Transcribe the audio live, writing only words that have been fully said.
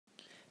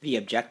The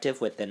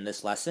objective within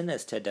this lesson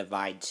is to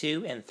divide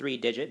 2 and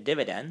 3-digit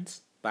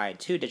dividends by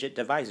 2-digit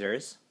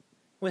divisors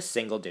with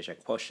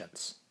single-digit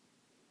quotients.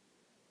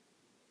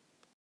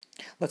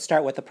 Let's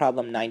start with the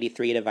problem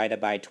 93 divided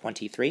by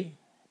 23.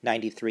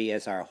 93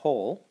 is our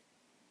whole,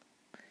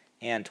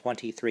 and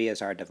 23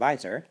 is our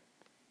divisor.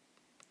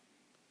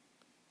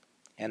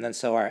 And then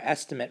so our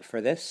estimate for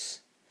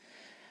this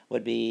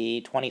would be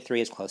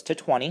 23 is close to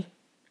 20.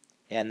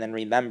 And then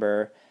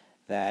remember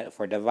that if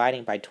we're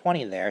dividing by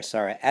 20 there, so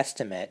our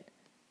estimate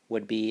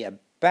would be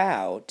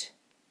about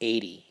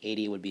 80.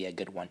 80 would be a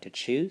good one to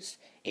choose.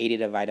 80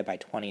 divided by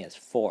 20 is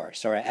 4.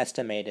 So our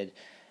estimated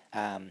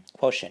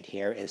quotient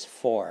here is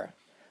 4.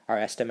 Our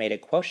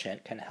estimated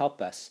quotient can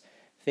help us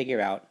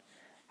figure out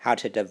how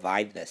to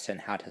divide this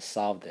and how to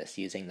solve this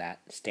using that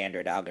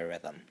standard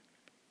algorithm.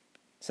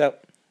 So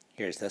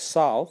here's the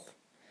solve.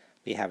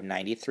 We have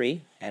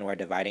 93 and we're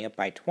dividing it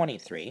by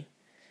 23.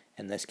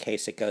 In this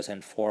case it goes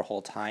in 4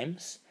 whole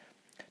times.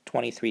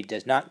 23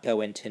 does not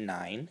go into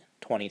 9.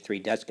 23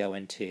 does go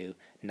into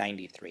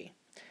 93.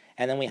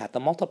 And then we have to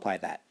multiply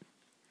that.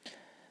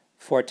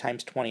 4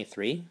 times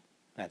 23,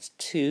 that's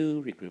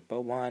 2, regroup by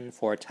 1.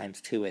 4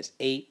 times 2 is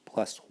 8,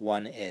 plus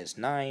 1 is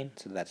 9,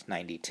 so that's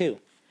 92.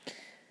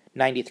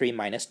 93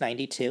 minus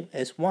 92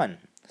 is 1,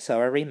 so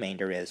our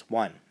remainder is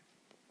 1.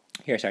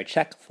 Here's our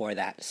check for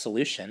that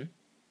solution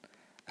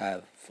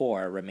of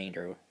 4,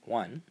 remainder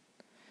 1.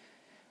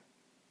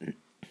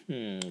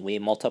 We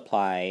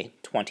multiply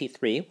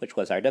 23, which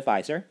was our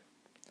divisor,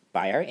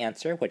 by our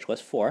answer, which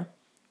was 4.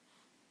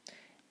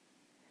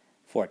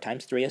 4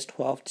 times 3 is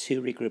 12,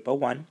 2 regroup a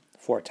 1.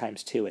 4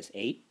 times 2 is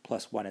 8,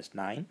 plus 1 is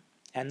 9,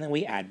 and then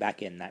we add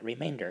back in that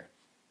remainder.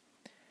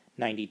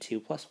 92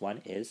 plus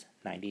 1 is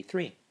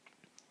 93.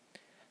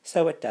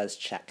 So it does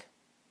check.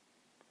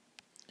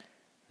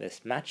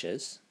 This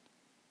matches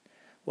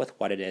with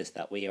what it is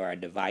that we are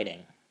dividing,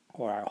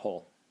 or our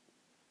whole.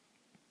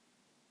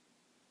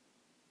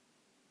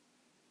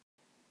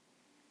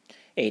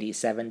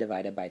 $87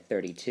 divided by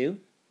 32.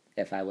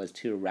 If I was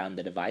to round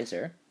the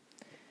divisor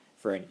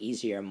for an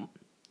easier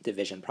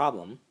division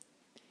problem,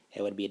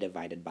 it would be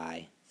divided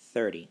by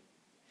 30.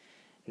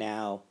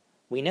 Now,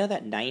 we know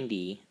that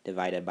 90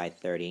 divided by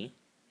 30,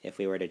 if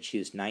we were to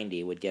choose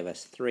 90, would give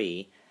us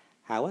 3.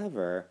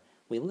 However,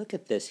 we look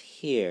at this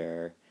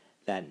here,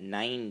 that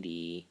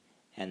 90,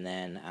 and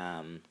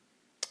then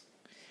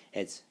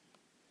it's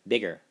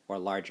bigger or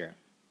larger.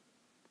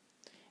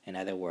 In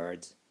other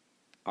words,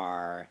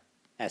 our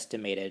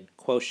estimated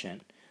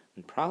quotient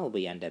would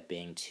probably end up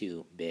being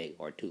too big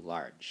or too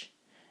large.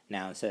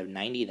 Now, instead of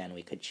 90, then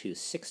we could choose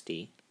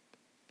 60,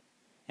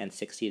 and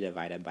 60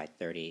 divided by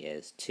 30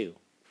 is 2.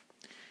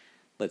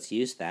 Let's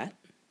use that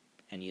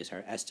and use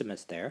our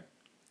estimates there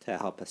to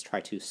help us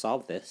try to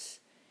solve this.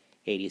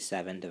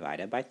 87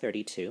 divided by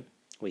 32.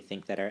 We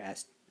think that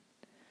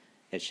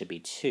it should be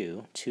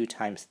 2. 2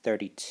 times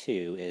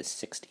 32 is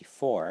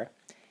 64.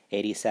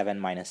 87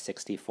 minus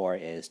 64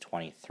 is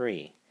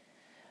 23.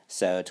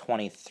 So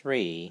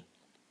 23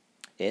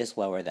 is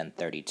lower than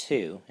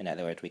 32. In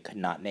other words, we could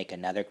not make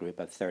another group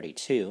of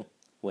 32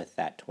 with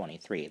that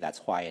 23. That's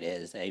why it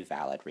is a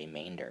valid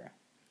remainder.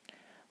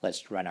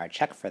 Let's run our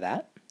check for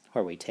that,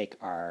 where we take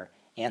our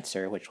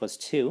answer, which was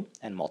 2,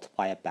 and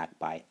multiply it back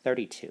by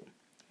 32.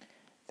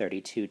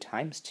 32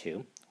 times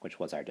 2, which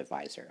was our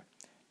divisor.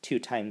 2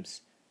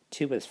 times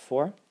 2 is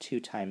 4.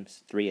 2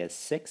 times 3 is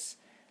 6.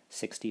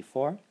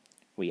 64.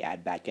 We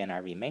add back in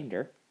our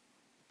remainder,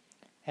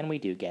 and we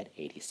do get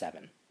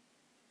 87.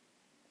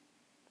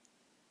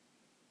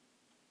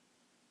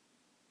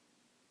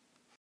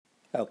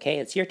 Okay,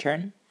 it's your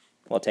turn.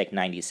 We'll take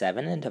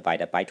 97 and divide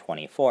it by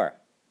 24.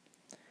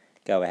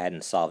 Go ahead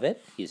and solve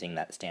it using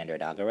that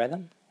standard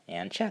algorithm,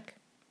 and check.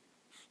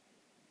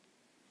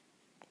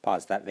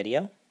 Pause that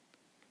video.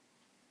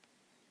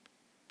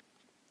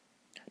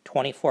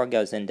 24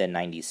 goes into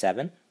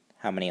 97.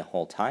 How many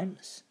whole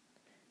times?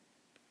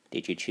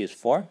 Did you choose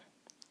 4?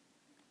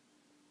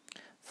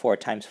 4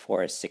 times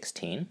 4 is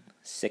 16.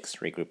 6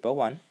 regroup a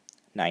 1.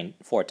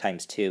 4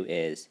 times 2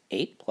 is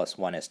 8, plus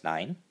 1 is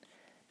 9.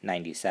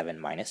 97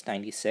 minus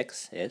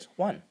 96 is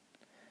 1.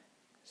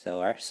 So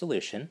our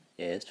solution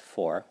is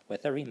 4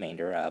 with a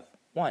remainder of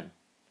 1.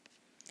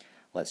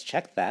 Let's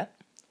check that.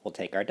 We'll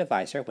take our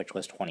divisor, which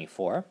was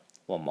 24.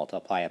 We'll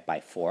multiply it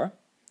by 4.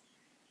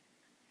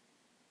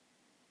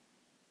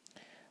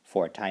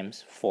 4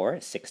 times 4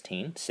 is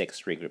 16.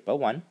 6 regroup a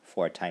 1.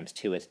 4 times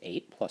 2 is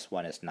 8, plus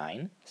 1 is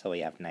 9. So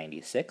we have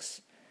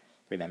 96.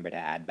 Remember to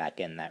add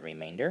back in that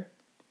remainder.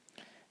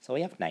 So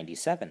we have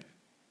 97.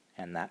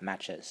 And that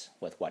matches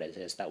with what it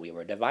is that we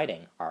were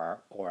dividing,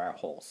 our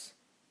wholes.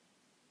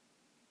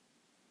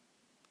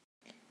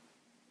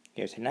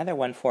 Here's another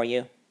one for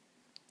you.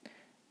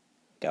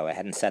 Go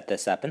ahead and set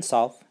this up and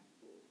solve.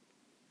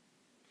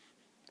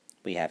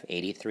 We have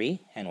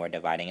 83, and we're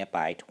dividing it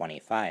by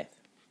 25.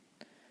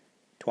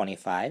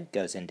 25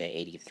 goes into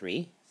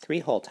 83 3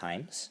 whole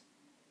times,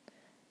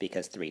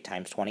 because 3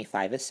 times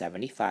 25 is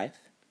 75.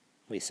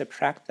 We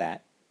subtract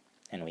that,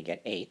 and we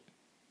get 8.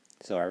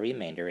 So our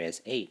remainder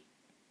is 8.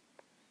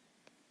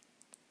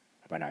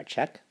 run our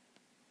check,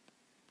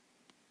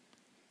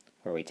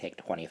 where we take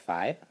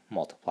 25,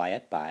 multiply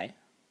it by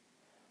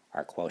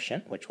our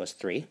quotient, which was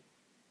 3.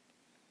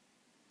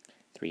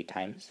 3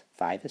 times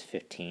 5 is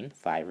 15,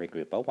 5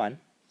 regroup a 1.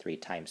 3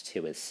 times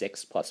 2 is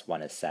 6, plus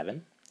 1 is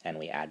 7, and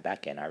we add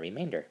back in our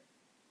remainder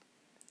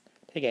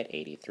to get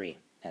 83,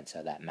 and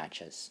so that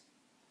matches.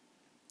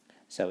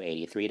 So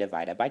 83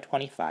 divided by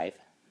 25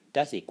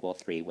 does equal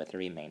 3 with a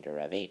remainder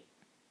of 8.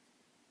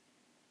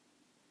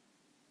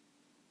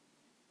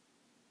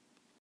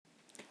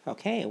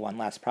 Okay, one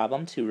last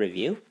problem to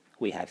review.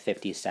 We have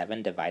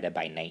 57 divided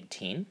by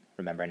 19.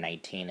 Remember,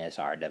 19 is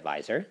our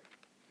divisor,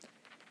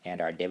 and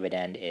our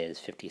dividend is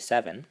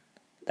 57.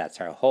 That's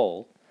our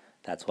whole.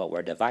 That's what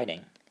we're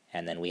dividing.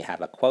 And then we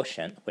have a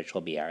quotient, which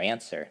will be our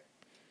answer.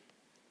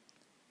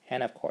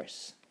 And of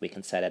course, we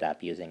can set it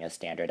up using a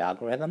standard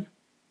algorithm.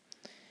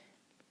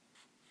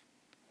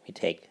 We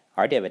take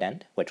our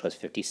dividend, which was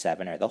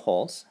 57, or the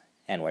wholes,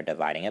 and we're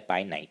dividing it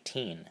by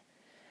 19.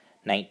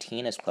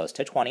 19 is close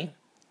to 20.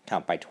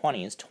 Count by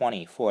 20 is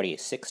 20, 40,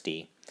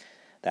 60.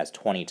 That's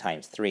 20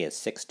 times 3 is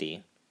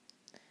 60.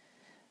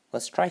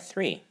 Let's try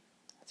 3.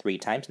 3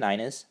 times 9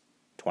 is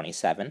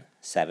 27.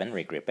 7,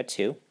 regroup at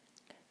 2.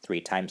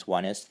 3 times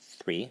 1 is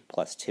 3,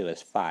 plus 2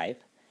 is 5.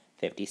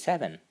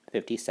 57.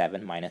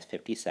 57 minus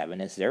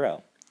 57 is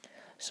 0.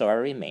 So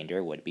our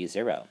remainder would be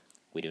 0.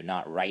 We do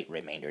not write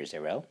remainder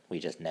 0. We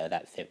just know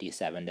that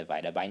 57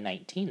 divided by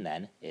 19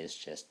 then is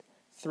just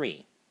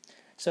 3.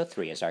 So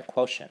 3 is our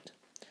quotient.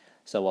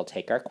 So we'll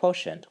take our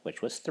quotient,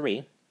 which was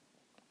 3,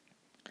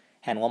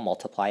 and we'll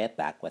multiply it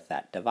back with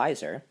that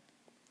divisor.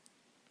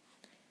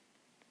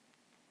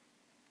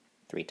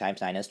 3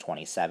 times 9 is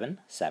 27.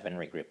 7,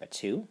 regroup at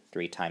 2.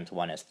 3 times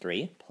 1 is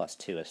 3, plus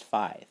 2 is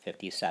 5,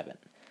 57.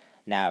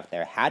 Now, if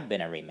there had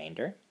been a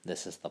remainder,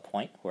 this is the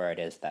point where it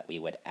is that we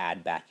would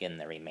add back in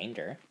the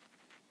remainder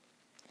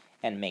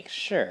and make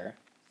sure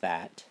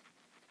that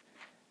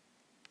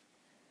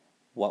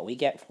what we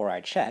get for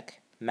our check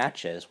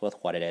matches with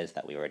what it is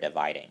that we were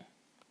dividing.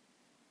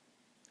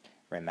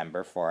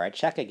 Remember, for our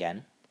check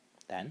again,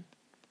 then,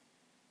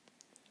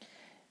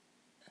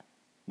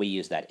 we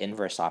use that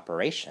inverse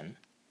operation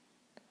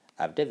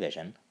of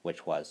division,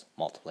 which was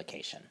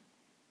multiplication,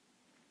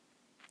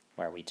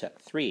 where we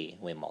took 3,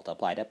 we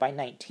multiplied it by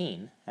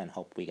 19, and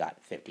hoped we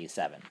got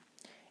 57.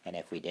 And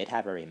if we did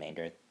have a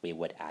remainder, we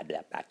would add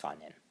that back on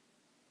in.